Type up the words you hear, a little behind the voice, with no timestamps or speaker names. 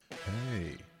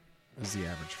Hey, this is the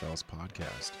Average Fellas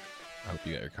podcast. I hope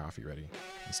you got your coffee ready.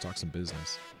 Let's talk some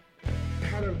business.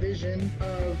 Had a vision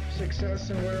of success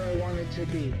and where I wanted to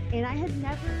be. And I had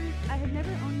never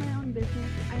owned my own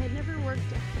business. I had never worked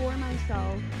for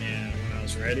myself. And when I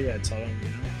was ready, I told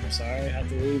him, I'm sorry I have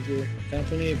to leave your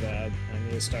company, but I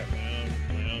need to start my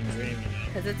own dream.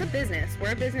 Because it's a business.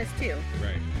 We're a business too.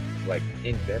 Right. Like,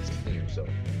 invest in yourself.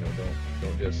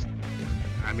 Don't just.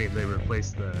 I mean, they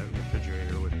replaced the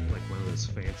refrigerator with like one of those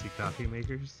fancy coffee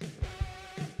makers.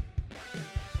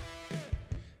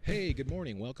 Hey, good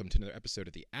morning. Welcome to another episode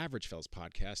of the Average Fellas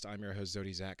podcast. I'm your host,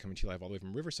 Zodi Zach, coming to you live all the way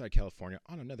from Riverside, California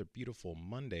on another beautiful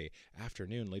Monday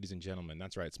afternoon, ladies and gentlemen.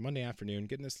 That's right. It's Monday afternoon.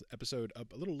 Getting this episode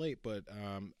up a little late, but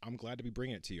I'm glad to be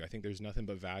bringing it to you. I think there's nothing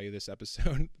but value this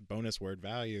episode. Bonus word,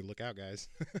 value. Look out, guys.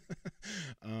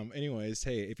 Anyways,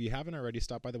 hey, if you haven't already,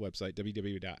 stop by the website,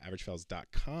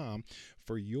 www.averagefellas.com,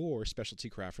 for your specialty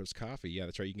craft roast coffee. Yeah,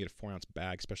 that's right. You can get a 4-ounce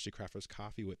bag specialty craft roast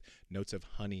coffee with notes of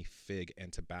honey, fig,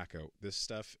 and tobacco. This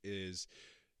stuff is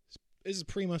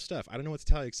primo stuff. I don't know what to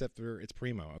tell you except for it's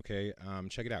primo. Okay,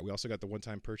 check it out. We also got the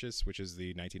one-time purchase, which is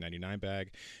the $19.99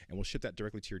 bag, and we'll ship that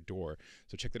directly to your door.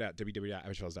 So check that out,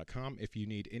 www.averagefellas.com. If you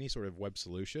need any sort of web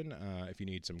solution, if you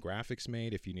need some graphics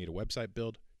made, if you need a website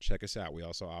build, check us out. We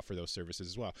also offer those services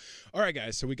as well. All right,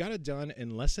 guys. So we got it done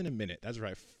in less than a minute. That's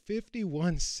right,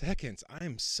 51 seconds. I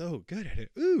am so good at it.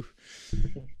 Ooh.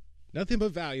 Nothing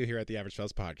but value here at the Average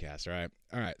Fellas podcast,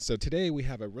 all right. So today we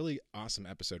have a really awesome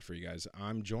episode for you guys.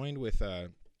 I'm joined with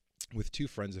two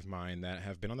friends of mine that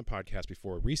have been on the podcast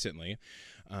before recently,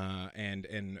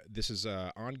 and this is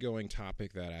an ongoing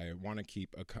topic that I want to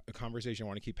keep a conversation I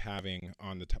want to keep having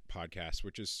on the podcast,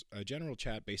 which is a general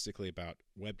chat basically about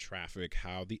web traffic,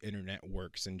 how the internet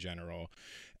works in general,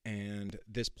 and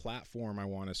this platform I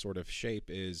want to sort of shape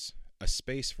is a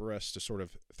space for us to sort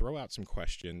of throw out some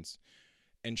questions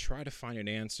and try to find an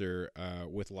answer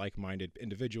with like-minded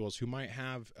individuals who might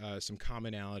have some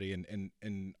commonality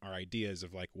in our ideas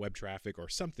of like web traffic or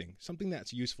something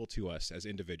that's useful to us as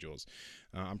individuals.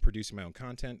 I'm producing my own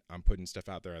content. I'm putting stuff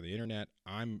out there on the internet.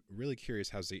 I'm really curious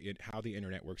how the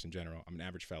internet works in general. I'm an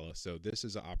average fellow, so this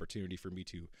is an opportunity for me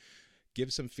to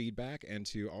give some feedback and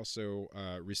to also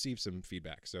receive some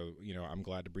feedback. So, I'm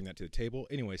glad to bring that to the table.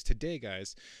 Anyways, today,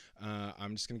 guys,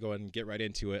 I'm just going to go ahead and get right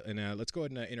into it. And let's go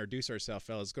ahead and introduce ourselves,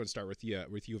 fellas. Let's go and start with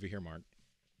you over here, Mark.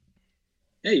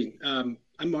 Hey, I'm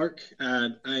Mark.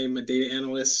 I'm a data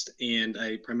analyst, and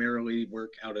I primarily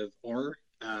work out of R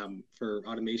for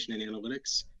automation and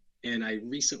analytics. And I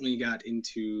recently got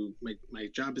into my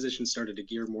job position started to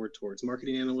gear more towards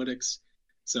marketing analytics.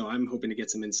 So I'm hoping to get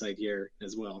some insight here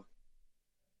as well.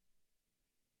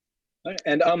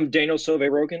 And I'm Daniel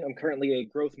Sauvé-Rogan. I'm currently a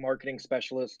growth marketing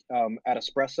specialist at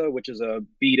Espresso, which is a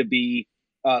B2B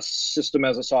system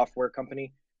as a software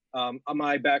company.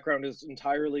 My background is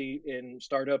entirely in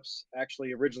startups.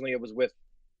 Actually, originally it was with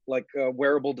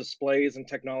wearable displays and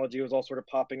technology. It was all sort of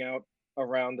popping out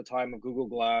around the time of Google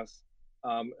Glass.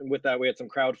 And with that, we had some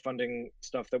crowdfunding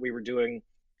stuff that we were doing.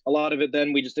 A lot of it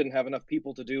then, we just didn't have enough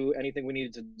people to do anything we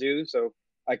needed to do. So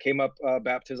I came up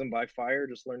baptism by fire,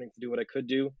 just learning to do what I could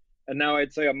do. And now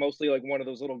I'd say I'm mostly like one of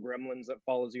those little gremlins that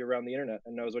follows you around the internet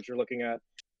and knows what you're looking at.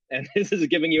 And this is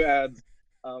giving you ads.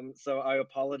 So I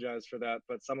apologize for that,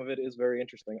 but some of it is very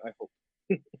interesting, I hope.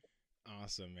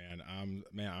 Awesome, man.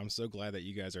 I'm so glad that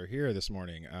you guys are here this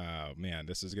morning. Man,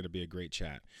 this is going to be a great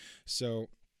chat. So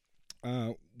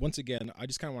once again, I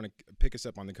just kind of want to pick us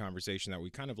up on the conversation that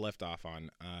we kind of left off on.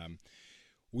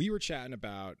 We were chatting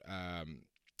about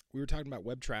we were talking about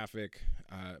web traffic,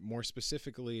 more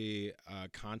specifically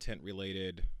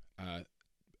content-related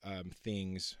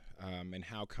things, and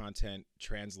how content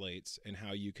translates and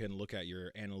how you can look at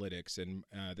your analytics. And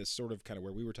that's sort of kind of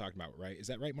where we were talking about, right? Is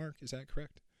that right, Mark? Is that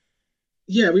correct?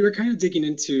 Yeah, we were kind of digging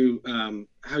into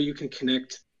how you can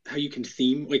connect, how you can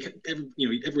theme,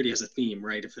 everybody has a theme,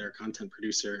 right? If they're a content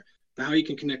producer, but how you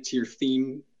can connect to your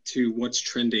theme to what's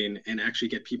trending and actually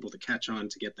get people to catch on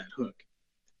to get that hook.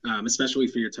 Especially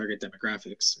for your target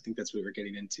demographics. I think that's what we were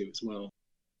getting into as well.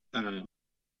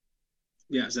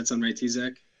 Yeah, does that sound right to you,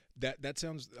 Zach? That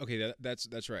sounds okay.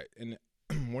 That's right. And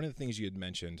one of the things you had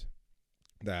mentioned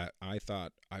that I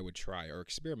thought I would try or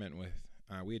experiment with,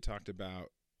 we had talked about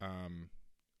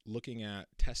looking at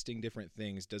testing different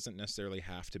things doesn't necessarily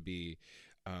have to be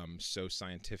so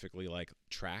scientifically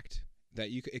tracked that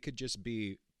it could just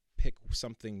be pick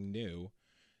something new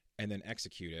and then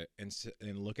execute it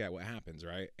and look at what happens,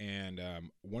 right? And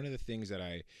one of the things that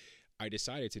I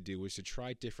decided to do was to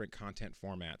try different content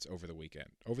formats over the week,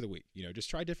 just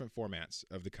try different formats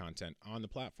of the content on the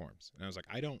platforms. And I was like,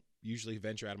 I don't usually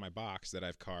venture out of my box that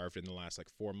I've carved in the last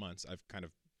 4 months. I've kind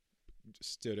of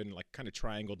stood and like kind of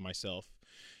triangled myself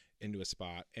into a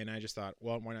spot. And I just thought,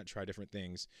 well, why not try different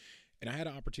things? And I had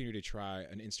an opportunity to try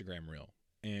an Instagram reel,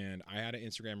 and I had an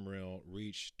Instagram reel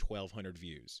reach 1,200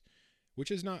 views,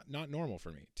 which is not normal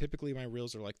for me. Typically my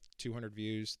reels are like 200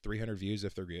 views, 300 views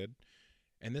if they're good.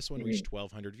 And this one reached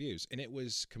 1,200 views, and it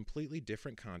was completely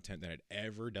different content than I'd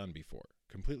ever done before,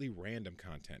 completely random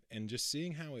content. And just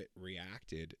seeing how it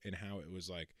reacted and how it was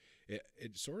like, it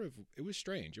was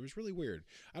strange. It was really weird.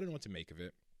 I don't know what to make of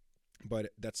it,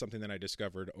 but that's something that I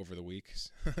discovered over the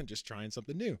weeks, just trying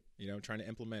something new, trying to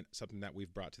implement something that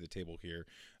we've brought to the table here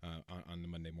on the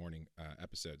Monday morning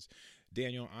episodes.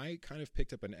 Daniel, I kind of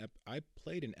picked up I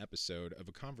played an episode of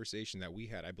a conversation that we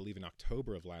had, I believe in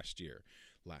October of last week.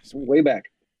 Way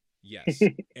back. Yes.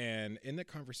 And in the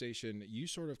conversation, you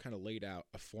sort of kind of laid out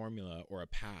a formula or a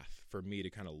path for me to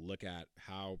kind of look at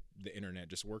how the internet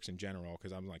just works in general.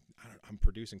 Cause I'm like, I'm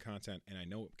producing content and I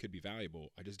know it could be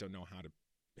valuable. I just don't know how to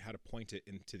point it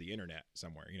into the internet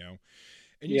somewhere,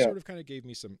 and you sort of kind of gave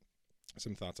me some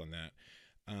thoughts on that.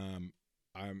 I'm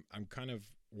kind of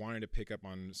wanting to pick up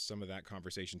on some of that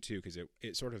conversation too, cause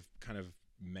it sort of kind of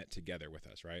met together with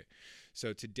us, right?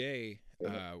 So today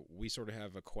we sort of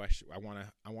have a question. I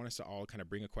want us to all kind of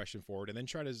bring a question forward and then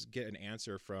try to get an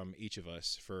answer from each of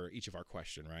us for each of our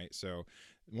question, right? So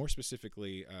more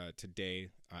specifically today,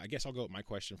 I guess I'll go with my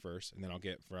question first, and then I'll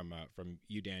get from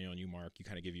you, Daniel, and you, Mark. You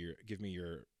kind of give me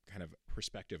your kind of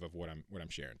perspective of what I'm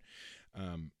sharing.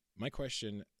 My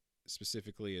question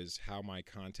specifically is how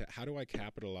do I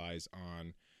capitalize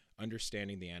on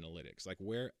understanding the analytics? Like,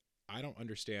 where I don't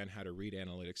understand how to read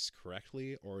analytics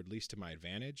correctly, or at least to my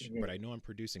advantage, but I know I'm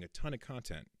producing a ton of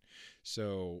content.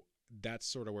 So that's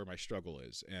sort of where my struggle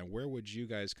is. And where would you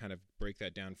guys kind of break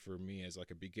that down for me as like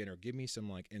a beginner? Give me some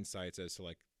like insights as to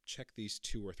like, check these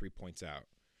 2 or 3 points out.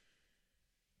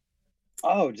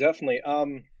 Oh, definitely.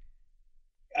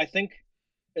 I think,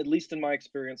 at least in my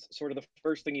experience, sort of the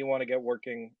first thing you want to get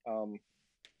working, I'm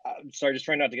sorry, just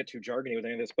trying not to get too jargony with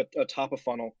any of this, but a top of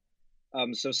funnel.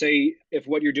 So say if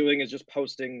what you're doing is just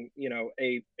posting,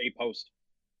 a post,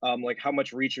 like how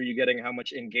much reach are you getting? How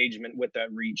much engagement with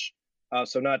that reach?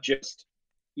 So not just,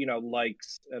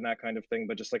 likes and that kind of thing,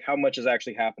 but just like how much is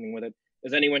actually happening with it?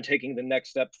 Is anyone taking the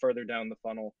next step further down the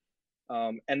funnel?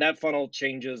 And that funnel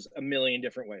changes a million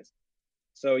different ways.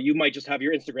 So you might just have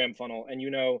your Instagram funnel and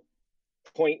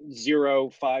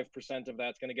 0.05% of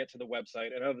that's going to get to the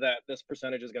website. And of that, this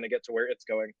percentage is going to get to where it's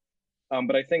going.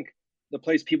 But I think the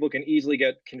place people can easily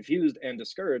get confused and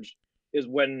discouraged is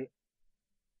when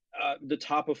the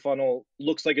top of funnel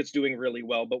looks like it's doing really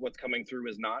well, but what's coming through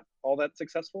is not all that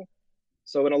successful.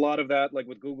 So in a lot of that, like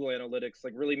with Google Analytics,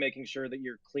 like really making sure that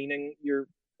you're cleaning your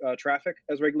traffic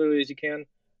as regularly as you can.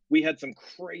 We had some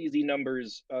crazy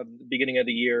numbers at the beginning of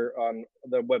the year on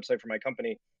the website for my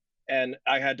company, and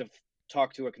I had to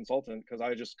talk to a consultant because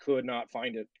I just could not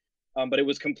find it. But it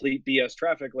was complete BS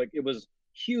traffic. Like it was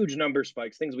huge number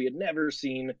spikes, things we had never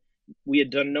seen. We had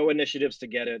done no initiatives to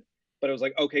get it, but it was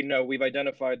like, okay, no, we've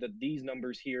identified that these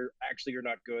numbers here actually are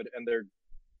not good and they're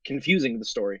confusing the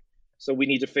story. So we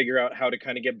need to figure out how to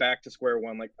kind of get back to square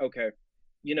one. Like, okay,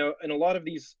 in a lot of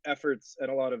these efforts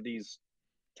and a lot of these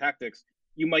tactics,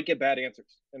 you might get bad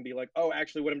answers and be like, oh,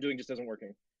 actually what I'm doing just isn't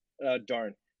working.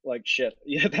 Darn, like shit.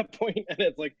 Yeah, at that point, and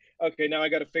it's like, okay, now I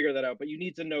got to figure that out. But you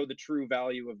need to know the true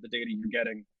value of the data you're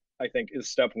getting, I think, is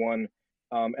step one.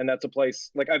 And that's a place,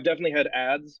 like I've definitely had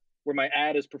ads where my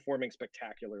ad is performing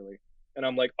spectacularly. And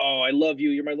I'm like, oh, I love you.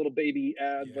 You're my little baby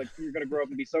ad. Yeah. Like you're going to grow up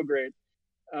and be so great.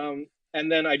 And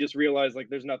then I just realized like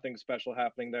there's nothing special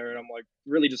happening there. And I'm like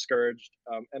really discouraged.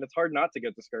 And it's hard not to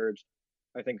get discouraged,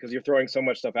 I think, because you're throwing so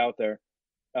much stuff out there.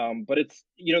 But it's,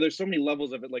 there's so many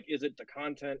levels of it. Like, is it the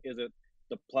content? Is it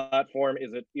the platform?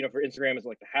 Is it, for Instagram, is it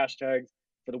like the hashtags?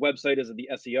 For the website, is it the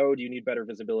SEO? Do you need better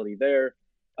visibility there?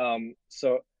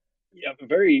 So yeah,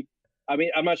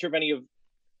 I'm not sure if any of,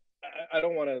 I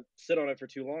don't want to sit on it for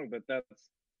too long, but that's,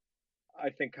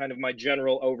 I think, kind of my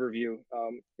general overview,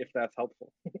 if that's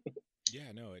helpful.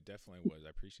 Yeah, no, it definitely was. I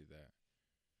appreciate that.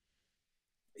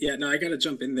 Yeah, no, I got to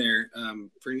jump in there,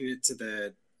 bringing it to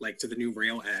the new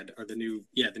rail ad, or the new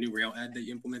rail ad that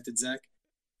you implemented, Zach.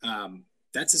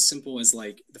 That's as simple as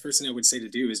like, the first thing I would say to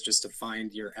do is just to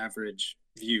find your average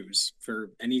views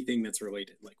for anything that's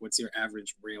related. Like, what's your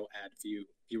average rail ad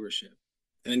viewership,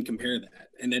 and then compare that,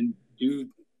 and then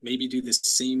maybe do the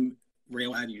same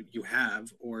rail ad you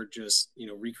have, or just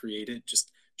recreate it.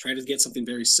 Just try to get something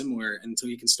very similar until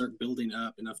you can start building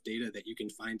up enough data that you can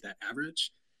find that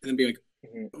average, and then be like,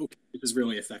 okay, it was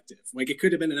really effective. Like, it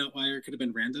could have been an outlier, it could have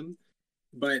been random,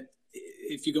 but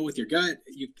if you go with your gut,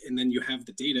 and then you have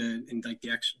the data and like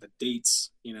the dates,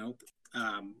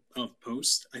 of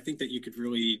post, I think that you could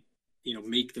really,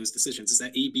 make those decisions. Is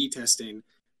that A/B testing,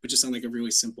 but just on like a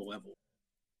really simple level.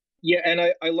 Yeah, and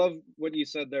I love what you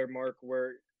said there, Mark,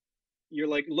 where you're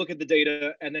like, look at the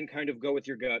data and then kind of go with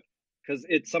your gut, because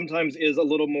it sometimes is a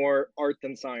little more art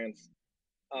than science.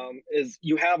 Is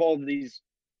you have all these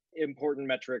important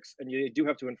metrics and you do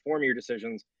have to inform your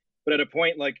decisions, but at a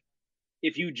point, like,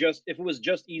 if it was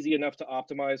just easy enough to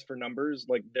optimize for numbers,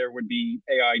 like there would be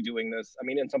AI doing this. I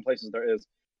mean, in some places there is,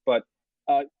 but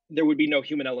there would be no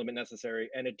human element necessary,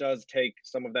 and it does take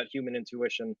some of that human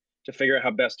intuition to figure out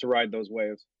how best to ride those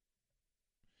waves.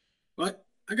 But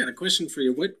I got a question for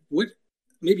you. What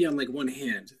maybe on like one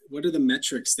hand, what are the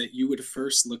metrics that you would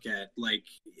first look at? Like,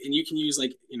 and you can use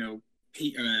like,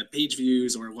 page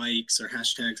views or likes or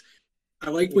hashtags. I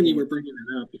like when you were bringing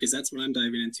it up, because that's what I'm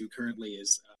diving into currently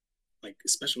is like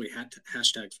especially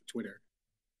hashtags for Twitter.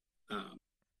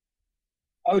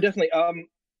 Oh, definitely.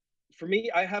 For me,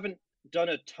 I haven't done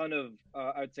a ton of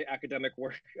I'd say academic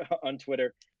work on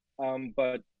Twitter,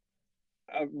 but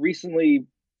recently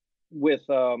with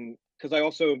because I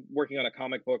also working on a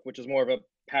comic book, which is more of a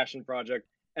passion project,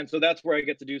 and so that's where I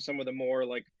get to do some of the more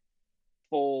like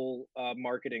full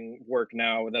marketing work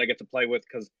now that I get to play with.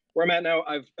 Because where I'm at now,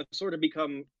 I've sort of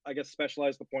become, I guess,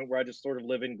 specialized to the point where I just sort of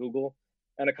live in Google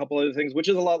and a couple other things, which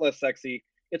is a lot less sexy.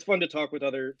 It's fun to talk with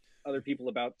other people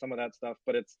about some of that stuff,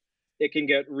 but it can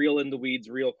get real in the weeds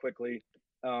real quickly,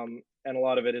 and a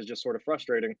lot of it is just sort of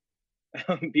frustrating.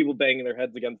 People banging their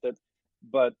heads against it.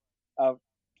 But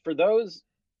for those,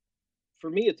 for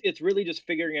me, it's really just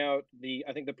figuring out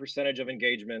I think the percentage of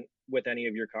engagement with any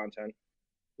of your content.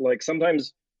 Like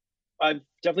sometimes I've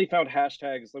definitely found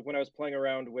hashtags, like when I was playing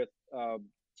around with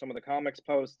some of the comics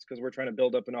posts, because we're trying to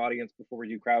build up an audience before we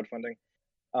do crowdfunding.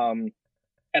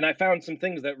 And I found some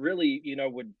things that really,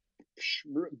 would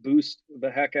boost the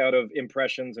heck out of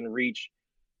impressions and reach,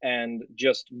 and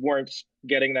just weren't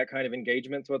getting that kind of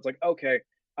engagement. So it's like, okay,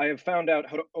 I have found out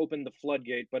how to open the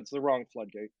floodgate, but it's the wrong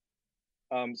floodgate.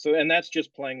 And that's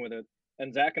just playing with it.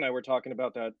 And Zach and I were talking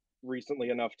about that recently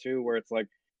enough too, where it's like,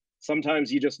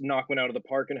 sometimes you just knock one out of the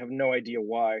park and have no idea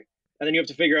why. And then you have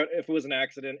to figure out if it was an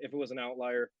accident, if it was an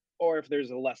outlier, or if there's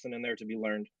a lesson in there to be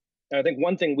learned. And I think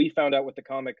one thing we found out with the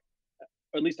comic,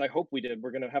 or at least I hope we did,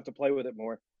 we're going to have to play with it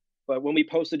more. But when we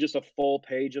posted just a full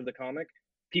page of the comic,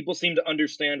 people seemed to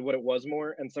understand what it was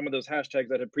more. And some of those hashtags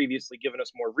that had previously given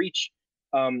us more reach,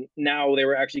 now they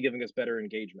were actually giving us better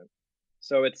engagement.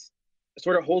 So it's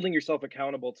sort of holding yourself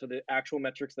accountable to the actual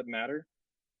metrics that matter.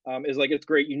 Is like, it's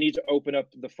great. You need to open up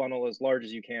the funnel as large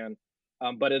as you can.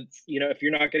 But it's, if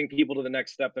you're not getting people to the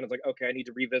next step, then it's like, okay, I need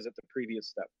to revisit the previous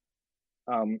step.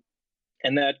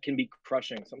 And that can be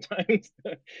crushing sometimes.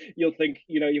 You'll think,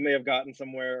 you may have gotten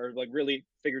somewhere or like really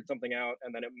figured something out,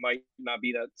 and then it might not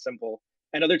be that simple.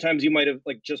 And other times you might have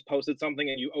like just posted something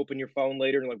and you open your phone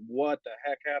later and like, what the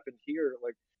heck happened here?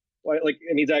 Like, why? Like,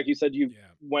 I mean, Zach, you said you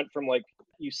went from like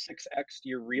you 6x'd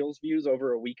your Reels views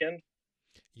over a weekend.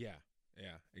 Yeah,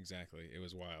 exactly. It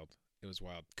was wild.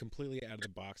 Completely out of the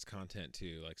box content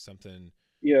too. Like something.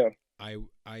 Yeah. I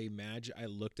imagine I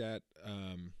looked at.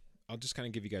 I'll just kind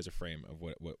of give you guys a frame of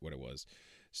what it was.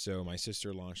 So my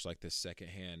sister launched like this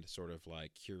secondhand sort of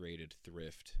like curated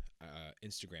thrift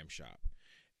Instagram shop.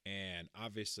 And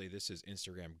obviously this is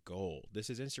Instagram gold. This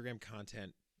is Instagram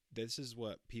content. This is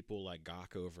what people like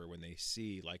gawk over when they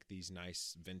see like these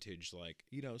nice vintage, like,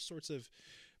 sorts of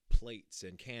plates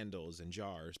and candles and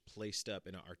jars placed up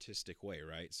in an artistic way.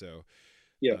 Right. So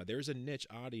there's a niche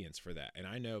audience for that. And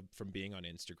I know from being on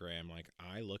Instagram, like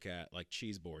I look at like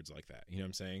cheese boards like that, you know what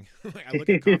I'm saying? Like I look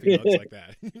at coffee mugs like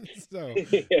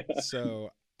that.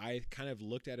 So I kind of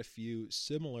looked at a few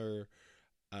similar,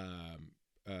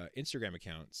 Instagram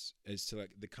accounts as to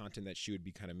like the content that she would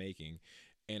be kind of making.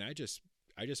 And I just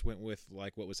went with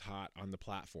like what was hot on the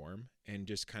platform and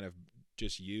just kind of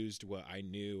just used what I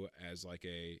knew as like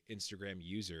a Instagram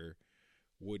user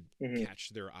would catch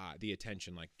their eye, the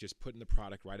attention, like just putting the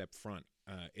product right up front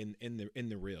in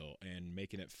the reel and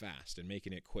making it fast and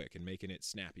making it quick and making it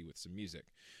snappy with some music,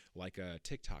 like a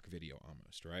TikTok video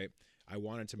almost, right? I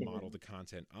wanted to model the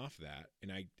content off that,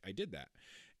 and I did that.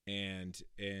 And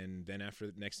then after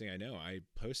the next thing I know, I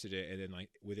posted it, and then like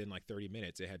within like 30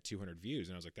 minutes it had 200 views,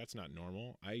 and I was like, that's not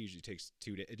normal. It usually takes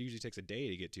a day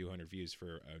to get 200 views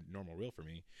for a normal reel for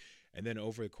me. And then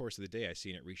over the course of the day, I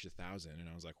seen it reach 1,000, and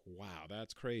I was like, wow,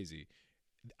 that's crazy.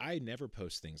 I never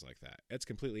post things like that. That's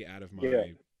completely out of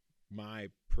my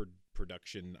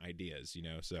production ideas,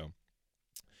 so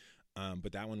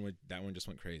but that one just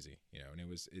went crazy, and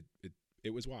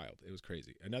it was wild. It was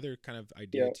crazy. Another kind of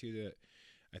idea too that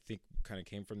I think kind of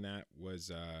came from that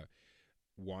was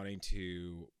wanting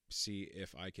to see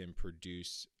if I can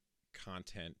produce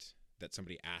content that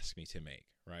somebody asked me to make,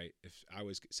 right?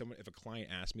 If a client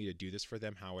asked me to do this for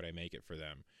them, how would I make it for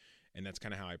them? And that's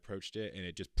kind of how I approached it, and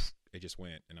it just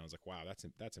went, and I was like, wow,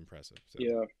 that's impressive. So.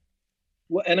 Yeah.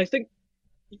 Well, and I think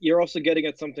you're also getting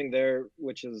at something there,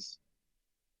 which is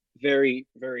very,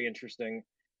 very interesting,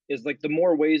 is like the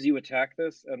more ways you attack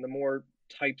this and the more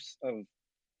types of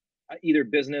either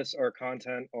business or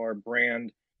content or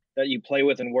brand that you play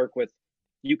with and work with,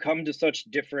 you come to such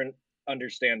different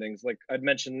understandings. Like I'd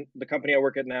mentioned, the company I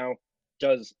work at now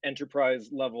does enterprise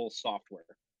level software.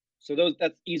 So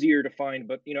that's easier to find.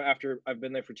 But after I've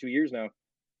been there for 2 years now,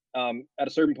 at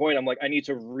a certain point, I'm like, I need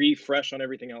to refresh on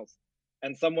everything else.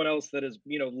 And someone else that is,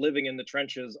 living in the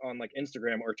trenches on like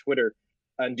Instagram or Twitter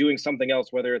and doing something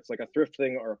else, whether it's like a thrift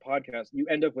thing or a podcast, you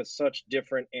end up with such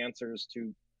different answers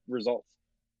to results.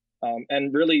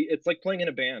 And really, it's like playing in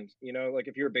a band. Like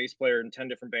if you're a bass player in 10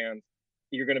 different bands,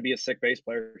 you're going to be a sick bass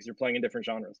player because you're playing in different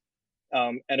genres.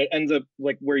 And it ends up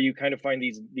like where you kind of find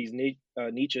these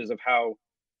niches of how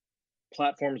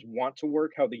platforms want to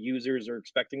work, how the users are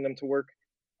expecting them to work.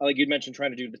 Like you'd mentioned,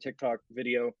 trying to do the TikTok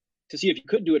video to see if you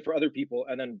could do it for other people,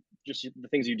 and then just the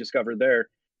things you discovered there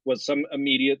was some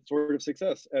immediate sort of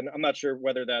success. And I'm not sure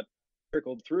whether that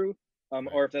trickled through,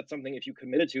 or if that's something if you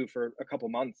committed to for a couple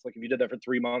months, like if you did that for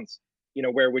 3 months,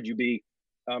 where would you be?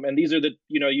 And these are the,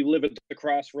 you live at the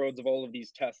crossroads of all of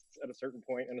these tests at a certain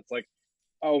point, and it's like,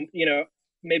 oh,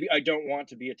 maybe I don't want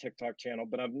to be a TikTok channel,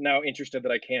 but I'm now interested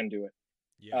that I can do it.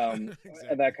 Yeah, exactly.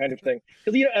 And that kind of thing.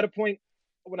 Because at a point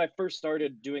when I first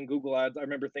started doing Google Ads, I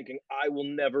remember thinking I will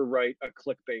never write a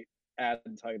clickbait ad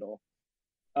title.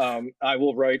 I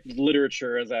will write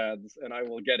literature as ads, and I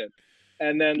will get it.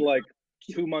 And then like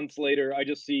 2 months later, I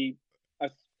just see I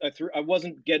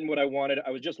wasn't getting what I wanted.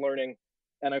 I was just learning,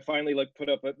 and I finally like put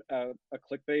up a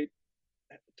clickbait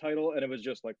title, and it was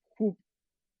just like, whoop.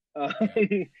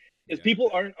 Is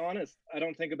people aren't honest, I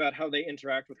don't think, about how they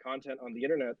interact with content on the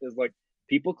internet. Is like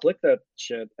people click that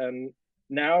shit, and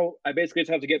now I basically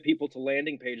just have to get people to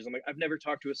landing pages. I'm like, I've never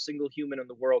talked to a single human in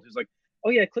the world who's like, oh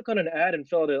yeah, click on an ad and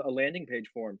fill out a landing page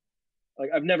form. Like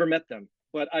I've never met them,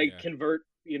 but I convert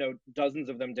dozens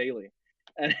of them daily,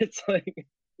 and it's like,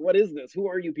 what is this? Who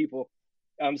are you people?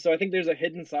 So I think there's a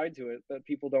hidden side to it that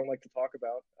people don't like to talk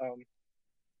about.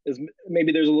 Is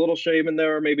maybe there's a little shame in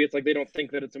there, or maybe it's like they don't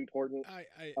think that it's important.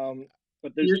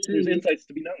 But there's insights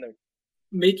to be done there.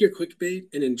 Make your clickbait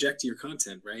and inject your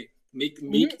content, right? Make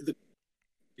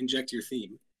inject your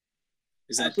theme.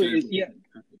 Is that absolutely?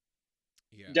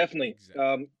 Yeah, definitely.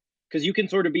 Exactly. Because you can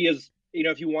sort of be as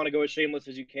if you want to go as shameless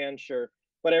as you can, sure.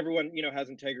 But everyone has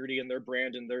integrity in their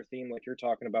brand and their theme, like you're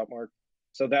talking about, Mark.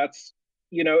 So that's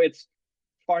it's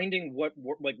finding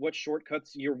what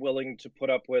shortcuts you're willing to put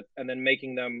up with, and then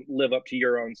making them live up to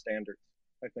your own standards,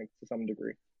 I think, to some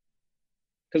degree.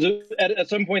 Because at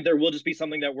some point there will just be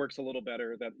something that works a little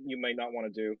better that you might not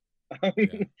want to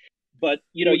do. But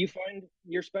you find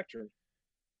your spectrum.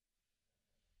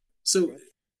 So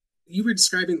you were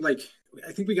describing, like,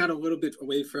 I think we got a little bit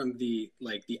away from the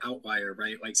outlier,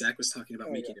 right? Like Zach was talking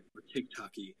about making it more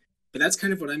TikTok-y. But that's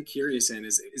kind of what I'm curious in,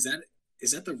 is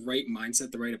that the right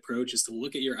mindset, the right approach, is to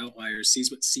look at your outliers,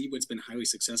 see what's been highly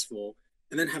successful,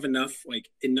 and then have enough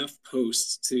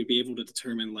posts to be able to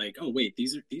determine, like, oh wait,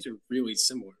 these are really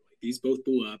similar. Like these both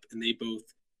blew up, and they both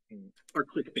are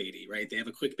clickbaity, right? They have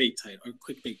a clickbait title or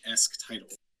clickbait-esque title.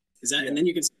 Is that, and then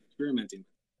you can start experimenting.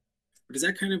 But is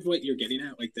that kind of what you're getting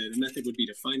at? Like the method would be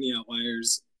to find the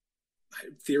outliers,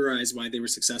 theorize why they were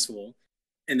successful,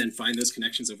 and then find those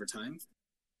connections over time?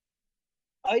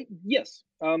 Yes.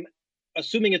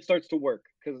 Assuming it starts to work,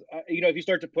 because if you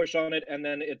start to push on it and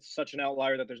then it's such an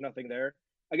outlier that there's nothing there,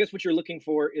 I guess what you're looking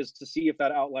for is to see if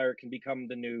that outlier can become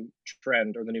the new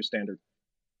trend or the new standard.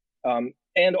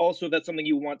 And also that's something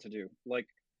you want to do. Like,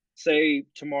 say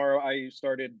tomorrow I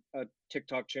started a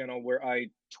TikTok channel where I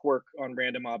twerk on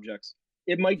random objects.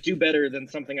 It might do better than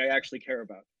something I actually care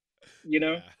about,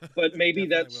 but maybe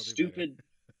that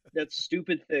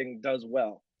stupid thing does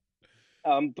well.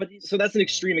 But so that's an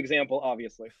extreme example,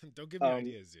 obviously. Don't give me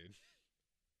ideas, dude.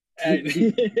 And,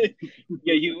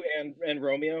 yeah, you and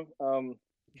Romeo.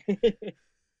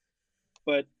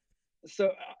 But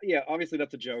so obviously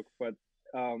that's a joke. But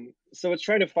so it's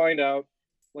trying to find out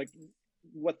like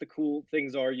what the cool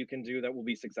things are you can do that will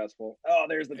be successful. Oh,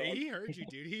 there's the dog. He heard you,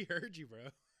 dude. He heard you,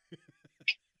 bro.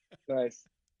 Nice.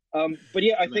 But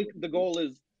yeah, I think the goal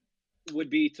would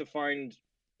be to find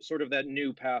sort of that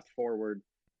new path forward.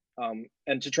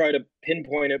 And to try to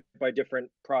pinpoint it by different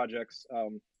projects,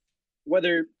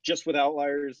 whether just with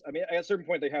outliers. I mean, at a certain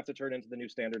point, they have to turn into the new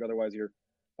standard. Otherwise,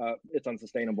 it's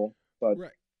unsustainable. But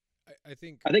right. I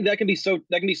think that can be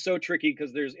so tricky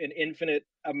because there's an infinite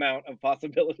amount of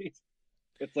possibilities.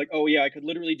 It's like, oh yeah, I could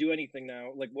literally do anything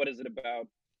now. Like, what is it about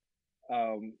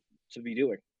to be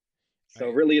doing? So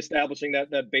really establishing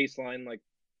that baseline, like,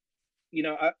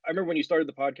 I remember when you started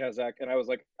the podcast, Zach, and I was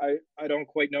like, I don't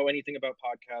quite know anything about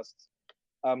podcasts,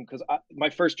 because my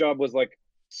first job was like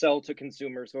sell to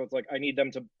consumer, so it's like I need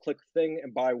them to click thing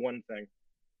and buy one thing,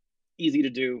 easy to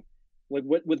do. Like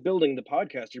with building the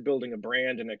podcast, you're building a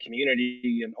brand and a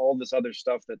community and all this other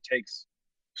stuff that takes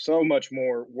so much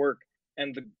more work,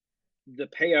 and the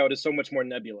payout is so much more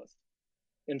nebulous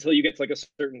until you get to like a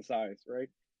certain size, right?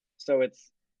 So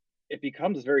it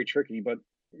becomes very tricky, but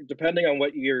depending on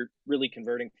what you're really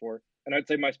converting for. And I'd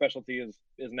say my specialty is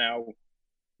now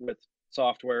with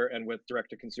software and with direct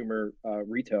to consumer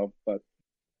retail, but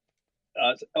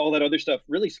all that other stuff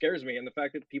really scares me. And the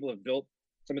fact that people have built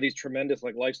some of these tremendous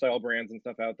like lifestyle brands and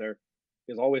stuff out there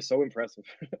is always so impressive.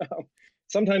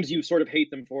 Sometimes you sort of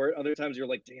hate them for it. Other times you're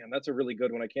like, damn, that's a really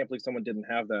good one. I can't believe someone didn't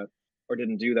have that or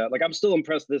didn't do that. Like, I'm still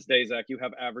impressed this day, Zach. You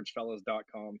have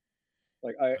averagefellas.com.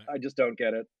 Like, I just don't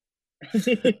get it. I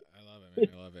love it, man.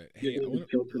 I love it. Hey,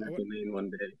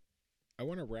 I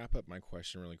want to wrap up my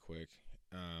question really quick.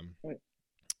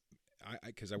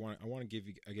 Because I want to give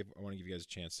you guys a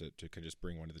chance to kind of just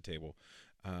bring one to the table.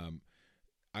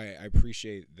 I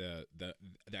appreciate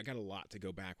I got a lot to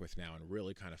go back with now and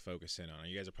really kind of focus in on.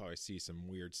 You guys will probably see some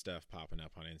weird stuff popping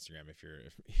up on Instagram if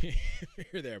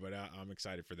you're there, but I'm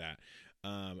excited for that.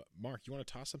 Mark, you want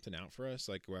to toss something out for us?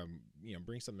 Like,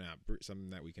 bring something out, something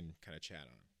that we can kind of chat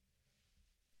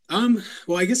on.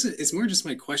 Well, I guess it's more just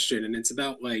my question, and it's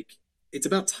about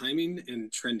timing and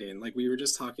trending. Like we were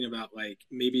just talking about, like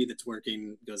maybe the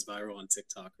twerking goes viral on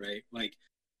TikTok, right? Like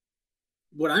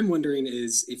what I'm wondering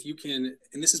is if you can,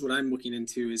 and this is what I'm looking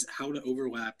into, is how to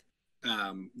overlap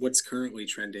what's currently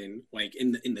trending, like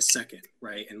in the second,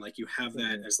 right? And like you have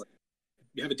that as like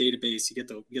you have a database, you get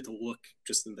to look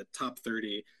just in the top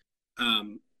 30,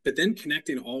 but then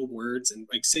connecting all words and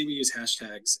like say we use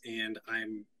hashtags, and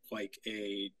I'm like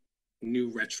a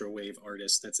new retro wave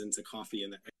artist that's into coffee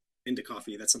and into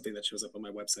coffee. That's something that shows up on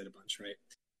my website a bunch, right?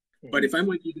 Mm-hmm. But if I'm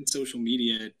like using social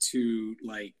media to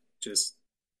like just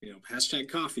hashtag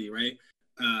coffee, right?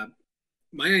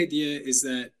 My idea is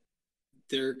that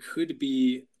there could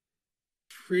be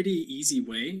pretty easy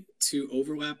way to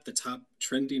overlap the top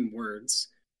trending words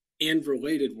and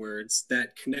related words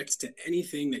that connect to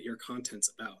anything that your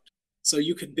content's about. So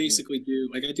you could basically do,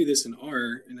 like I do this in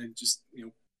R, and I just,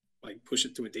 like push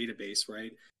it to a database,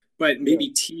 right? But maybe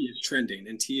tea is trending,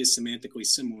 and tea is semantically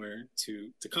similar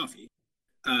to coffee.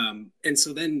 And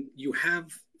so then you have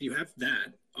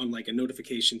that on like a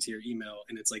notification to your email,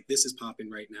 and it's like, this is popping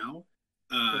right now.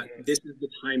 This is the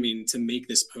timing to make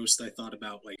this post I thought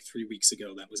about like 3 weeks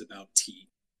ago that was about tea,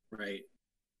 right?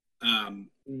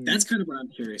 That's kind of what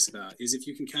I'm curious about, is if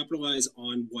you can capitalize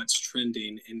on what's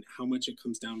trending and how much it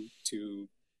comes down to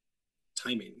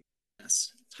timing.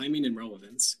 Yes, timing and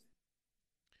relevance.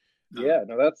 Yeah,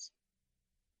 no,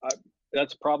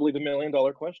 that's probably the $1 million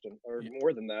question, or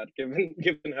more than that,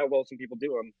 given how well some people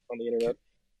do on the internet.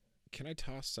 Can I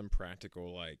toss some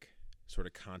practical, like, sort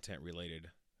of content related,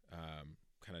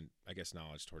 kind of, I guess,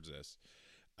 knowledge towards this?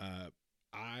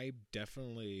 I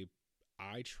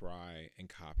try and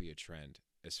copy a trend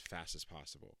as fast as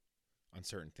possible on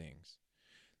certain things.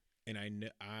 And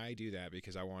I do that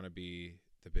because I want to be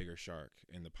the bigger shark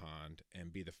in the pond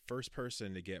and be the first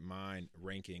person to get mine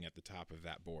ranking at the top of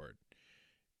that board.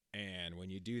 And when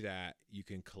you do that, you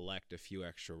can collect a few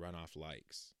extra runoff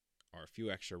likes or a few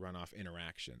extra runoff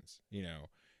interactions,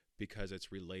 because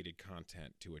it's related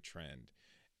content to a trend.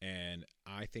 And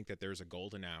I think that there's a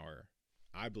golden hour.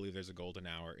 I believe there's a golden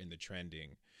hour in the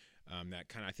trending. That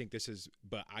kind of, I think this is,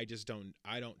 but I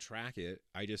don't track it.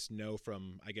 I just know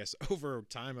from, I guess, over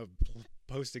time of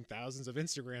posting thousands of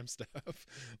Instagram stuff,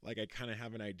 like I kind of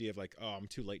have an idea of like, oh, I'm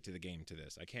too late to the game to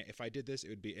this. I can't, if I did this, it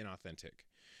would be inauthentic.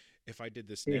 If I did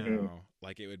this now,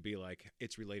 like it would be like,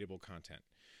 it's relatable content.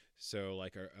 So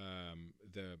like,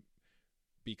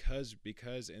 because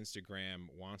Instagram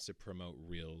wants to promote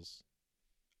Reels,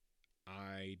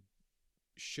 I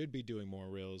should be doing more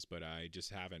Reels, but I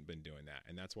just haven't been doing that.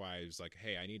 And that's why I was like,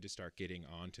 hey, I need to start getting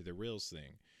onto the Reels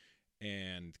thing.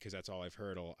 And because that's all I've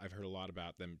heard. I've heard a lot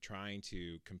about them trying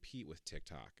to compete with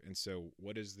TikTok. And so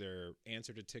what is their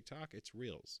answer to TikTok? It's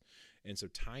Reels. And so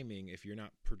timing, if you're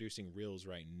not producing Reels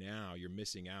right now, you're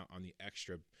missing out on the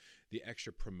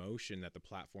extra promotion that the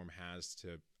platform has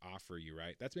to offer you,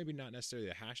 right? That's maybe not necessarily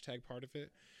the hashtag part of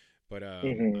it, but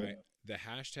the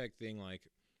hashtag thing, like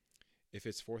if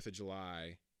it's 4th of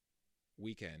July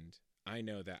weekend, I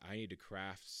know that I need to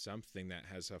craft something that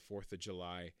has a 4th of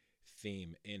July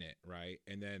theme in it, right?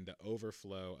 And then the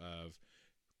overflow of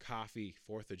coffee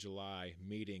 4th of July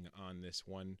meeting on this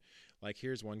one. Like,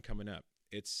 here's one coming up.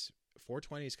 It's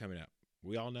 420 is coming up.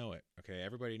 We all know it. Okay,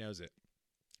 everybody knows it.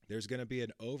 There's going to be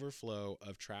an overflow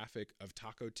of traffic of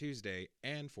Taco Tuesday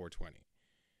and 420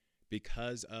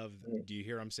 because of, do you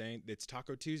hear what I'm saying? It's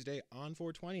Taco Tuesday on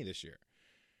 420 this year.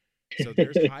 So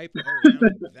there's hype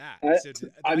around that.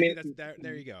 I mean,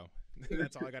 there you go.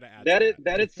 That's all I got to add.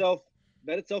 That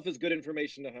itself is good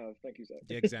information to have. Thank you, Zach.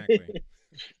 Yeah, exactly.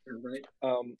 Right.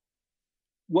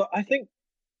 Well, I think,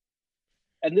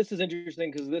 and this is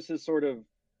interesting because this is sort of,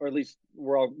 or at least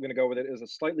we're all going to go with it, is a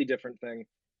slightly different thing.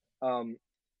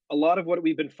 A lot of what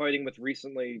we've been fighting with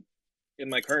recently in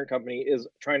my current company is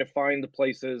trying to find the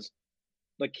places,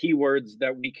 like keywords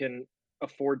that we can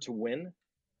afford to win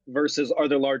versus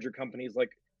other larger companies. Like,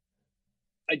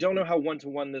 I don't know how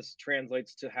one-to-one this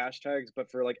translates to hashtags, but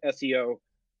for like SEO,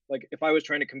 like if I was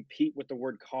trying to compete with the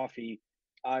word coffee,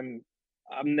 I'm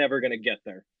never going to get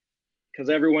there because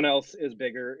everyone else is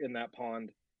bigger in that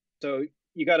pond. So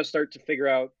you got to start to figure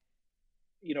out,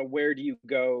 where do you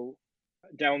go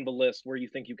down the list where you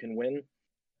think you can win?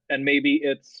 And maybe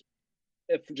it's,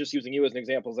 if just using you as an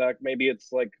example, Zach, maybe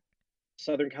it's like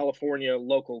Southern California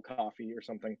local coffee or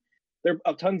something. There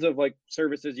are tons of like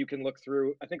services you can look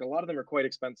through. I think a lot of them are quite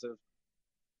expensive.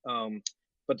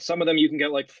 But some of them you can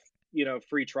get like,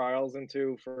 free trials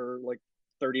into for like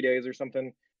 30 days or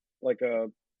something, like a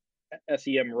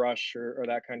SEM Rush or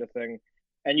that kind of thing.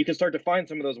 And you can start to find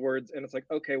some of those words and it's like,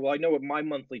 okay, well, I know what my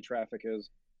monthly traffic is.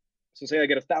 So say I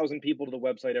get 1,000 people to the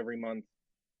website every month,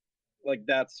 like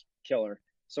that's killer.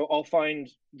 So I'll find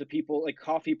the people, like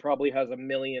coffee probably has 1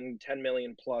 million, 10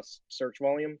 million plus search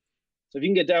volume. So if you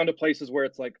can get down to places where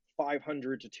it's like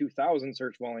 500 to 2,000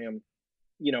 search volume,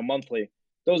 monthly,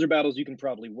 those are battles you can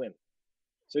probably win.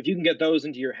 So if you can get those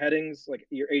into your headings, like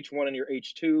your H1 and your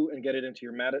H2, and get it into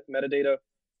your metadata,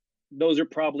 those are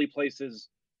probably places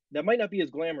that might not be as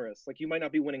glamorous. Like you might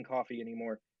not be winning coffee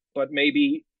anymore, but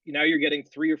maybe now you're getting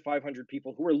 300 or 500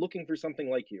 people who are looking for something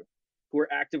like you, who are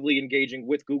actively engaging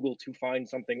with Google to find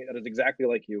something that is exactly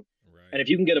like you. Right. And if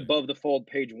you can get above the fold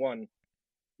page 1,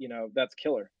 that's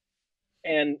killer.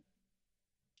 And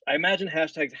I imagine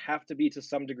hashtags have to be to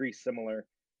some degree similar,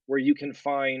 where you can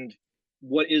find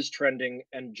what is trending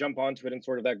and jump onto it in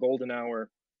sort of that golden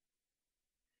hour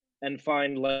and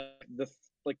find like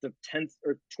the 10th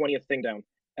or 20th thing down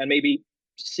and maybe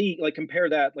see, like compare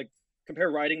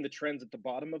riding the trends at the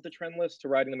bottom of the trend list to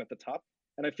riding them at the top.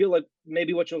 And I feel like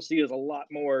maybe what you'll see is a lot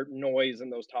more noise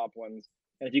in those top ones.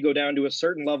 And if you go down to a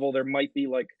certain level, there might be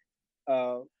like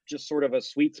just sort of a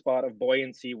sweet spot of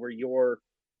buoyancy where your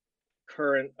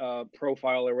current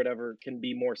profile or whatever can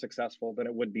be more successful than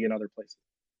it would be in other places.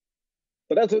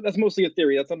 But that's mostly a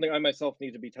theory. That's something I myself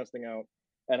need to be testing out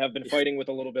and have been fighting with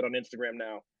a little bit on Instagram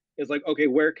now. Is like, okay,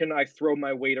 where can I throw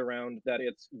my weight around that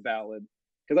it's valid?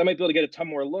 Because I might be able to get a ton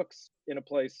more looks in a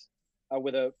place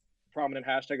with a prominent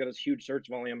hashtag that has huge search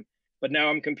volume. But now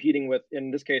I'm competing with,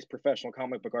 in this case, professional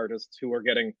comic book artists who are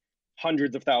getting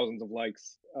hundreds of thousands of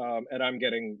likes. And I'm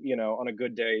getting, on a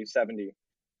good day, 70.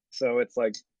 So it's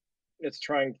like,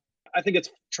 I think it's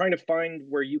trying to find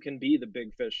where you can be the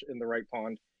big fish in the right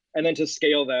pond and then to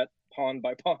scale that pond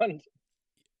by pond.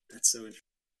 That's so interesting.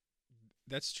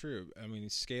 That's true. I mean,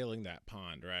 scaling that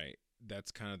pond, right?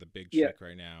 That's kind of the big trick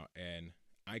right now. And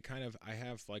I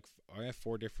have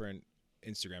 4 different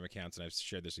Instagram accounts, and I've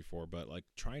shared this before, but like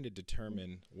trying to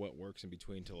determine what works in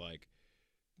between to like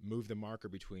move the marker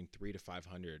between 300 to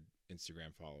 500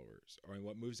 Instagram followers, or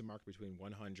what moves the marker between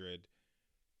 100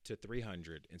 to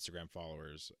 300 Instagram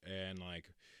followers. And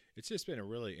like, it's just been a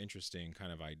really interesting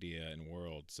kind of idea and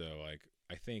world. So like,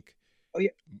 I think,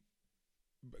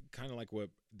 kind of like what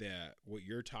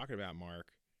you're talking about, Mark,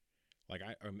 like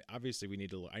obviously I need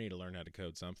to learn how to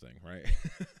code something, right?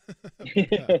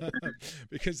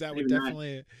 Because that would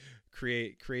definitely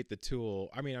create the tool.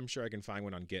 I mean, I'm sure I can find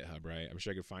one on GitHub, right? I'm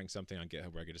sure I could find something on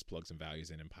GitHub where I could just plug some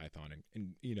values in Python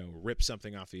and rip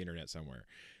something off the internet somewhere.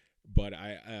 But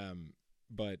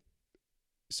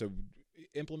so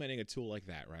implementing a tool like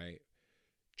that, right?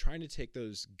 Trying to take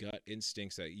those gut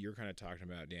instincts that you're kind of talking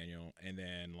about, Daniel, and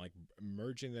then like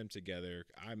merging them together.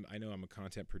 I know I'm a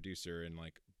content producer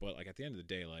but like at the end of the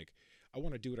day, like I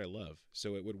want to do what I love.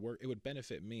 So it would work. It would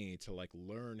benefit me to like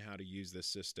learn how to use this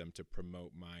system to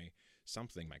promote my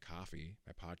coffee,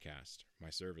 my podcast, my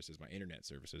services, my internet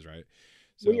services. Right.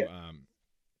 So,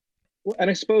 well, and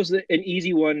I suppose that an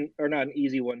easy one, or not an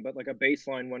easy one, but like a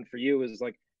baseline one for you is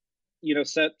like,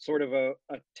 set sort of a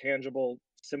tangible,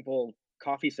 simple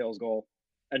coffee sales goal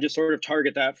and just sort of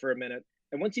target that for a minute.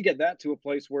 And once you get that to a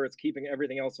place where it's keeping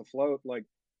everything else afloat, like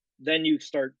then you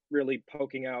start really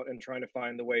poking out and trying to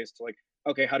find the ways to like,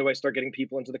 okay, how do I start getting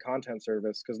people into the content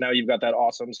service? Because now you've got that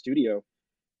awesome studio.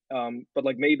 But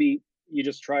like maybe you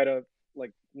just try to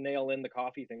like nail in the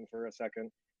coffee thing for a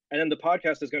second. And then the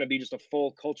podcast is going to be just a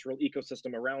full cultural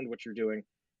ecosystem around what you're doing.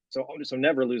 So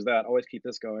never lose that. Always keep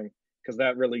this going, because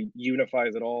that really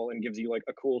unifies it all and gives you like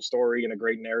a cool story and a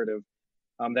great narrative.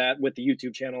 That with the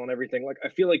YouTube channel and everything, like I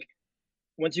feel like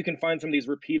once you can find some of these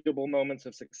repeatable moments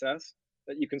of success,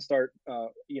 that you can start,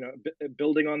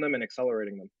 building on them and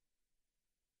accelerating them.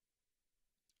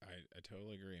 I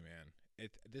totally agree, man.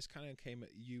 This kind of came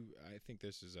I think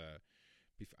this is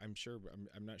I'm sure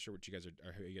I'm not sure what you guys are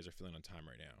how you guys are feeling on time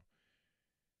right now.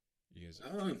 You guys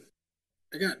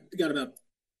I got about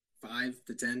 5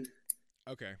 to 10.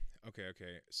 Okay.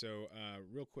 So,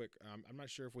 real quick, I'm not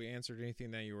sure if we answered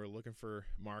anything that you were looking for,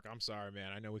 Mark. I'm sorry,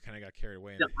 man. I know we kind of got carried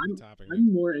away in the topic.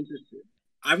 I'm more interested.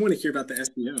 I want to hear about the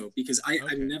SEO because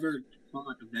I've never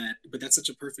thought of that, but that's such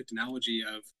a perfect analogy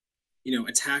of,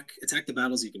 attack the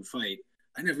battles you can fight.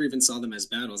 I never even saw them as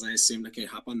battles. I assumed, okay,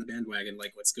 hop on the bandwagon,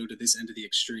 like let's go to this end of the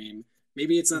extreme.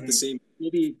 Maybe it's not the same.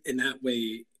 Maybe in that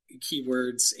way,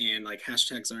 keywords and like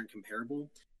hashtags aren't comparable.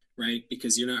 Right?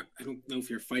 Because I don't know if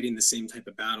you're fighting the same type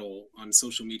of battle on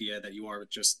social media that you are with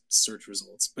just search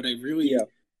results. But I really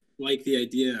like the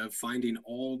idea of finding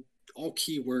all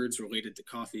keywords related to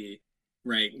coffee,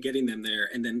 right? Getting them there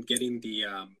and then getting the,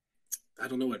 I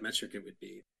don't know what metric it would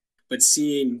be, but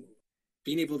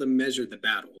being able to measure the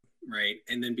battle, right?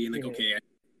 And then being like, okay, I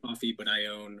own coffee, but I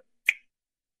own,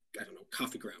 I don't know,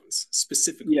 coffee grounds,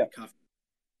 specifically coffee.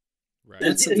 Right.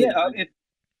 That's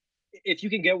if you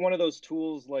can get one of those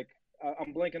tools, like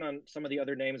I'm blanking on some of the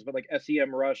other names, but like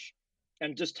SEMrush,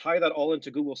 and just tie that all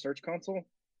into Google Search Console,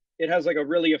 it has like a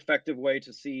really effective way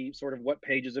to see sort of what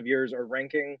pages of yours are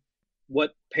ranking,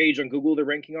 what page on Google they're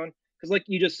ranking on. Because like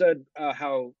you just said,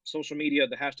 how social media,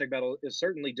 the hashtag battle is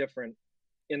certainly different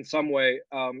in some way,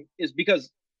 is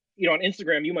because, on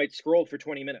Instagram, you might scroll for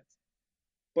 20 minutes.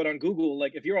 But on Google,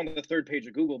 like if you're on the 3rd page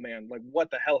of Google, man, like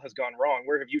what the hell has gone wrong?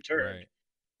 Where have you turned? Right.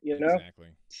 Exactly.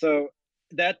 So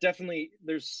that definitely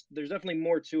there's definitely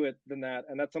more to it than that,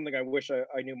 and that's something I wish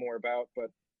I knew more about.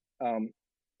 But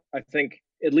I think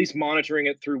at least monitoring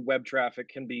it through web traffic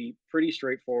can be pretty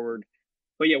straightforward.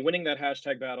 But yeah, winning that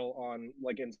hashtag battle on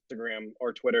like Instagram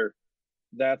or Twitter,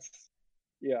 that's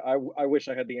I wish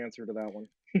I had the answer to that one.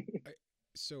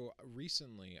 So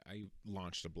recently I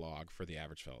launched a blog for the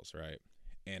Average Fellas, right?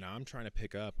 And I'm trying to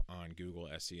pick up on Google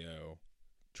SEO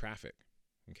traffic.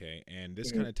 Okay, and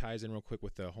this kind of ties in real quick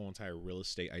with the whole entire real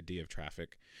estate idea of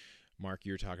traffic. Mark,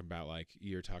 you're talking about I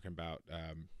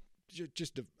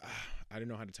don't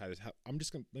know how to tie this.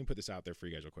 Let me put this out there for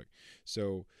you guys real quick.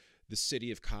 So the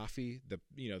city of coffee, the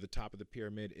top of the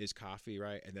pyramid is coffee,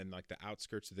 right? And then like the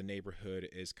outskirts of the neighborhood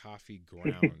is coffee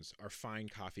grounds or fine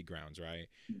coffee grounds, right?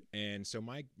 And so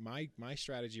my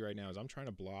strategy right now is I'm trying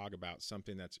to blog about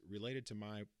something that's related to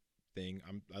my thing.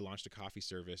 I launched a coffee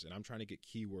service and I'm trying to get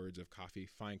keywords of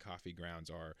fine coffee grounds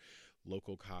or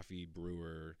local coffee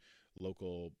brewer,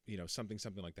 local, something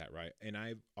like that, right? And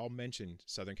I'll mention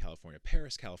Southern California,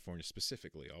 Paris, California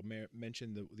specifically. I'll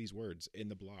mention these words in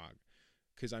the blog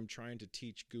because I'm trying to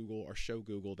teach Google or show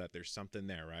Google that there's something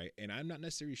there, right? And I'm not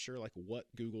necessarily sure like what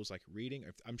Google's like reading.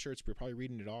 I'm sure we're probably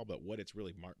reading it all, but what it's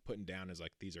really putting down is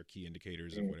like these are key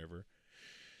indicators of whatever.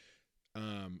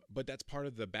 But that's part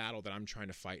of the battle that I'm trying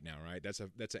to fight now, right? That's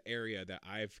an area that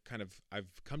I've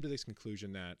come to this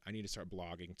conclusion that I need to start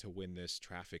blogging to win this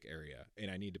traffic area, and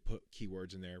I need to put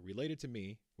keywords in there related to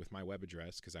me with my web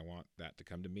address because I want that to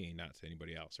come to me, not to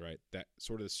anybody else, right? That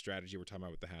sort of the strategy we're talking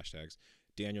about with the hashtags.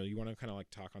 Daniel, you want to kind of like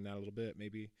talk on that a little bit,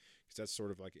 maybe, because that's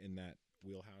sort of like in that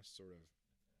wheelhouse, sort of.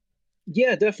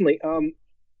 Yeah, definitely.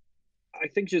 I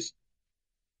think just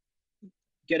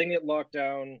getting it locked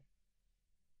down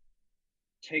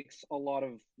takes a lot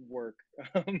of work,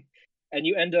 and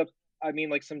you end up, I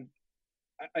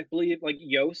believe like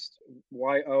Yoast,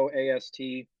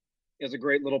 Yoast, is a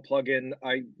great little plugin.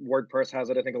 WordPress has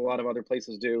it. I think a lot of other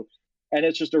places do, and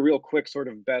it's just a real quick sort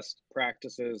of best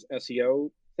practices SEO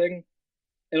thing.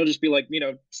 It'll just be like,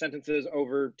 sentences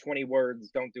over 20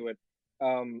 words, don't do it,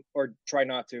 or try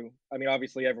not to. I mean,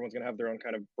 obviously everyone's gonna have their own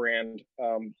kind of brand,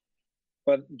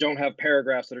 but don't have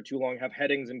paragraphs that are too long. Have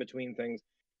headings in between things.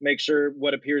 Make sure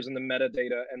what appears in the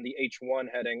metadata and the H1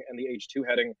 heading and the H2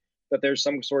 heading, that there's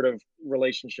some sort of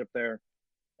relationship there.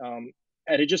 And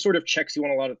it just sort of checks you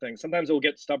on a lot of things. Sometimes it will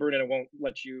get stubborn and it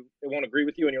won't agree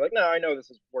with you. And you're like, no, I know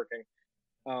this is working.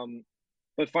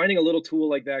 But finding a little tool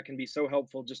like that can be so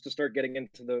helpful just to start getting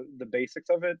into the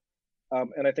basics of it.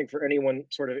 And I think for anyone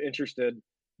sort of interested,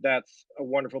 that's a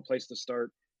wonderful place to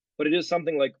start. But it is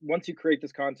something like once you create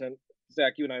this content,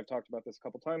 Zach, you and I have talked about this a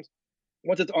couple times.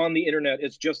 Once it's on the internet,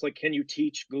 it's just like, can you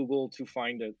teach Google to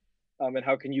find it? And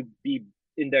how can you be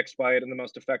indexed by it in the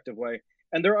most effective way?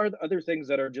 And there are other things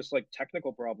that are just like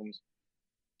technical problems.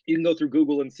 You can go through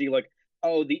Google and see like,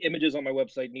 oh, the images on my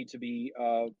website need to be,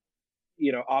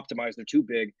 optimized. They're too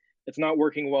big. It's not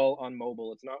working well on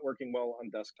mobile. It's not working well on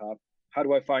desktop. How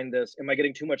do I find this? Am I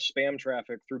getting too much spam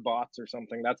traffic through bots or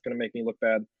something? That's going to make me look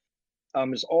bad.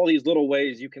 There's all these little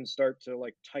ways you can start to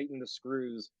like tighten the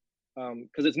screws,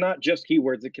 because it's not just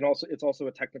keywords. It's also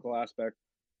a technical aspect.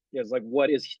 Yeah, it's like what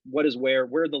is where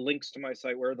are the links to my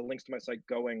site? Where are the links to my site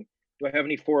going? Do I have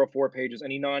any 404 pages?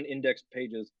 Any non-indexed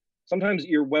pages? Sometimes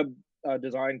your web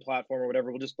design platform or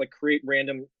whatever will just like create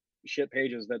random shit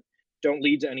pages that don't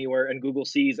lead to anywhere, and Google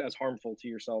sees as harmful to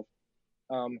yourself.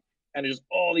 And there's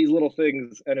all these little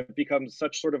things, and it becomes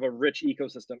such sort of a rich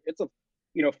ecosystem. It's a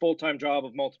full-time job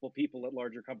of multiple people at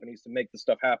larger companies to make this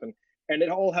stuff happen, and it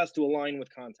all has to align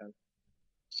with content.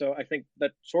 So I think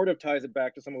that sort of ties it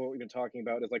back to some of what we've been talking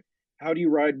about, is like, how do you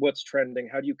ride what's trending?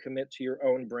 How do you commit to your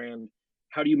own brand?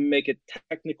 How do you make it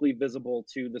technically visible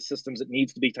to the systems it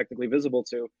needs to be technically visible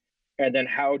to? And then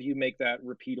how do you make that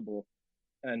repeatable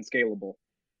and scalable?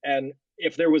 And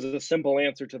if there was a simple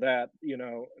answer to that,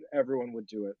 everyone would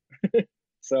do it.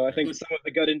 So I think some of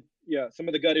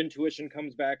the gut intuition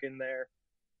comes back in there.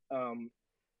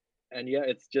 And yeah,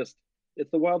 it's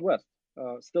the Wild West.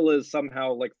 Still is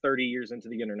somehow like 30 years into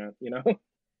the internet,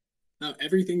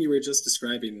 Everything you were just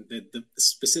describing,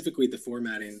 specifically the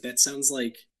formatting, that sounds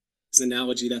like this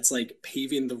analogy that's like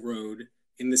paving the road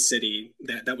in the city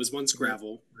that was once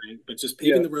gravel, right? But just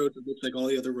paving the road that looks like all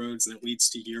the other roads, and it leads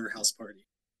to your house party,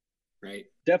 right?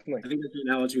 Definitely. I think that's the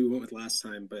analogy we went with last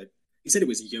time, but you said it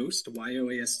was Yoast,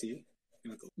 Yoast.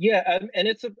 Yeah, and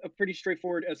it's a pretty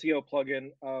straightforward SEO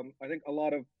plugin. I think a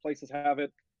lot of places have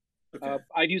it. Okay.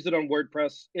 I've used it on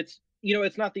WordPress. It's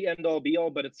it's not the end all be all,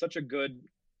 but it's such a good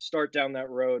start down that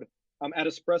road. At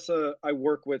Espressa, I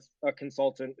work with a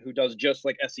consultant who does just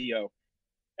like SEO,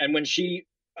 and when she,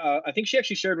 I think she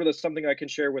actually shared with us something I can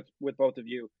share with both of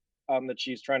you, that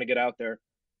she's trying to get out there,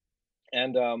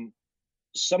 and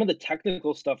some of the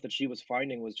technical stuff that she was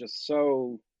finding was just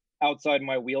so outside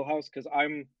my wheelhouse, because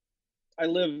I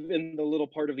live in the little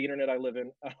part of the internet I live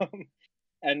in.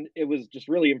 And it was just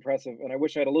really impressive. And I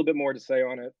wish I had a little bit more to say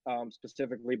on it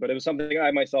specifically, but it was something I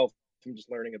myself am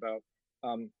just learning about.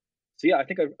 So yeah, I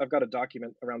think I've got a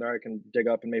document around there I can dig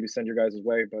up and maybe send your guys'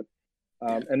 way, but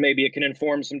and maybe it can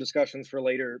inform some discussions for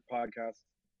later podcasts.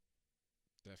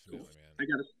 Definitely, man. I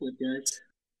got a split, guys.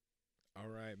 All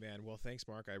right, man. Well, thanks,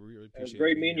 Mark. I really appreciate it. It was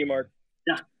great meeting you, Mark.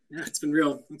 Yeah, it's been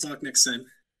real. We'll talk next time.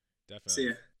 Definitely. See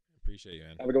ya. Appreciate you,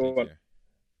 man. Have a good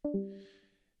one.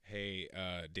 Hey,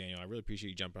 Daniel, I really appreciate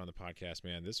you jumping on the podcast,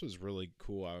 man. This was really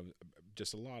cool.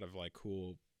 Just a lot of like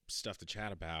cool stuff to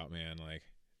chat about, man. Like,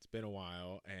 it's been a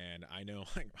while, and I know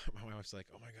like my wife's like,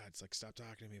 "Oh my God, it's like stop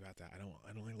talking to me about that.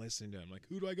 I don't like listening to it." I'm like,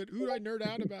 who do I nerd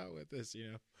out about with this,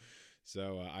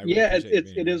 So I really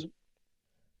it is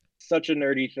such a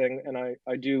nerdy thing, and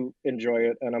I do enjoy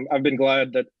it, and I've been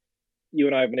glad that you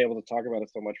and I have been able to talk about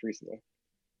it so much recently.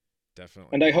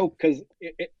 Definitely. And I hope, because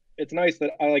it's nice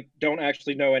that I like don't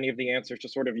actually know any of the answers to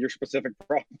sort of your specific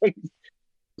problems.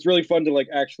 It's really fun to like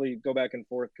actually go back and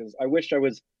forth, because I wish I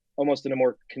was almost in a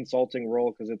more consulting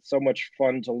role, because it's so much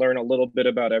fun to learn a little bit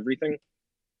about everything,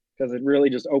 because it really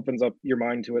just opens up your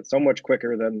mind to it so much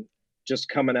quicker than just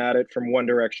coming at it from one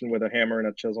direction with a hammer and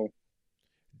a chisel.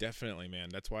 Definitely, man.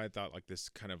 That's why I thought like this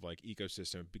kind of like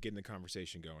ecosystem, getting the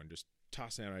conversation going, just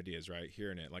tossing out ideas, right?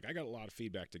 Hearing it. Like I got a lot of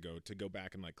feedback to go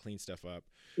back and like clean stuff up.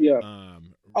 Yeah.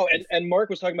 And Mark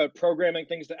was talking about programming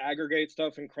things to aggregate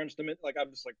stuff and crunch them in. Like I'm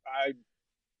just like,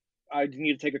 I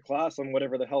need to take a class on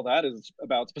whatever the hell that is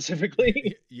about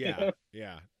specifically. Yeah.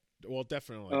 Yeah. Well,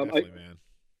 definitely, man.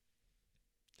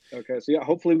 Okay. So yeah,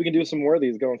 hopefully we can do some more of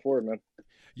these going forward, man.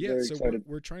 Yeah, so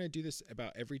we're trying to do this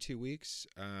about every 2 weeks.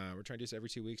 We're trying to do this every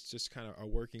 2 weeks, just kind of a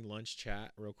working lunch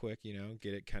chat real quick, get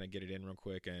it in real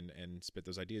quick and spit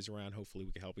those ideas around. Hopefully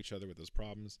we can help each other with those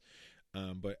problems.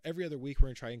 But every other week we're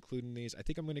going to try including these. I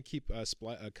think I'm going to keep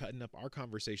cutting up our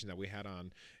conversation that we had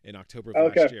in October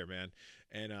of last year, man.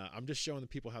 And I'm just showing the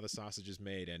people how the sausage is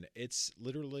made. And it's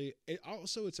literally,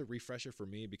 it's a refresher for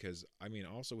me, because, I mean,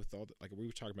 also with all like we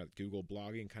were talking about Google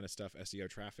blogging kind of stuff, SEO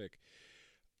traffic,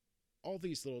 all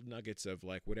these little nuggets of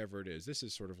like whatever it is. This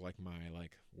is sort of like my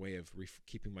like way of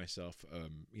keeping myself,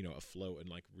 afloat and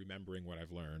like remembering what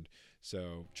I've learned.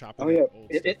 So chopping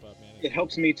old stuff up, man. It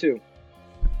helps me too.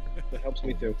 It helps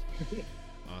me too.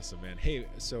 Awesome, man. Hey,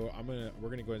 so we're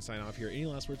gonna go ahead and sign off here. Any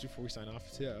last words before we sign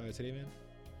off today, man?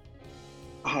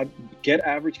 Get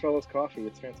Average Fellas coffee.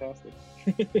 It's fantastic.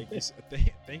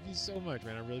 Thank you so much,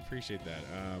 man. I really appreciate that.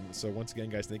 So once again,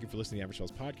 guys, thank you for listening to the Average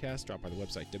Fellas podcast. Drop by the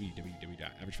website,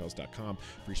 www.averagefellas.com,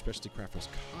 for your specialty craft roast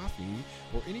coffee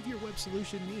or any of your web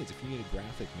solution needs. If you need a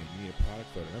graphic, maybe you need a product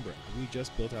photo. Remember, we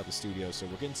just built out the studio, so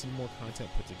we're getting some more content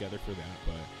put together for that.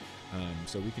 But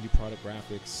so we can do product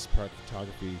graphics, product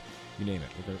photography, you name it.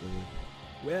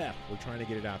 We're trying to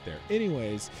get it out there.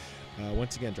 Anyways,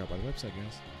 once again, drop by the website,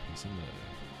 guys. Peace and love.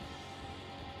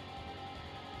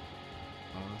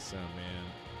 Awesome, man.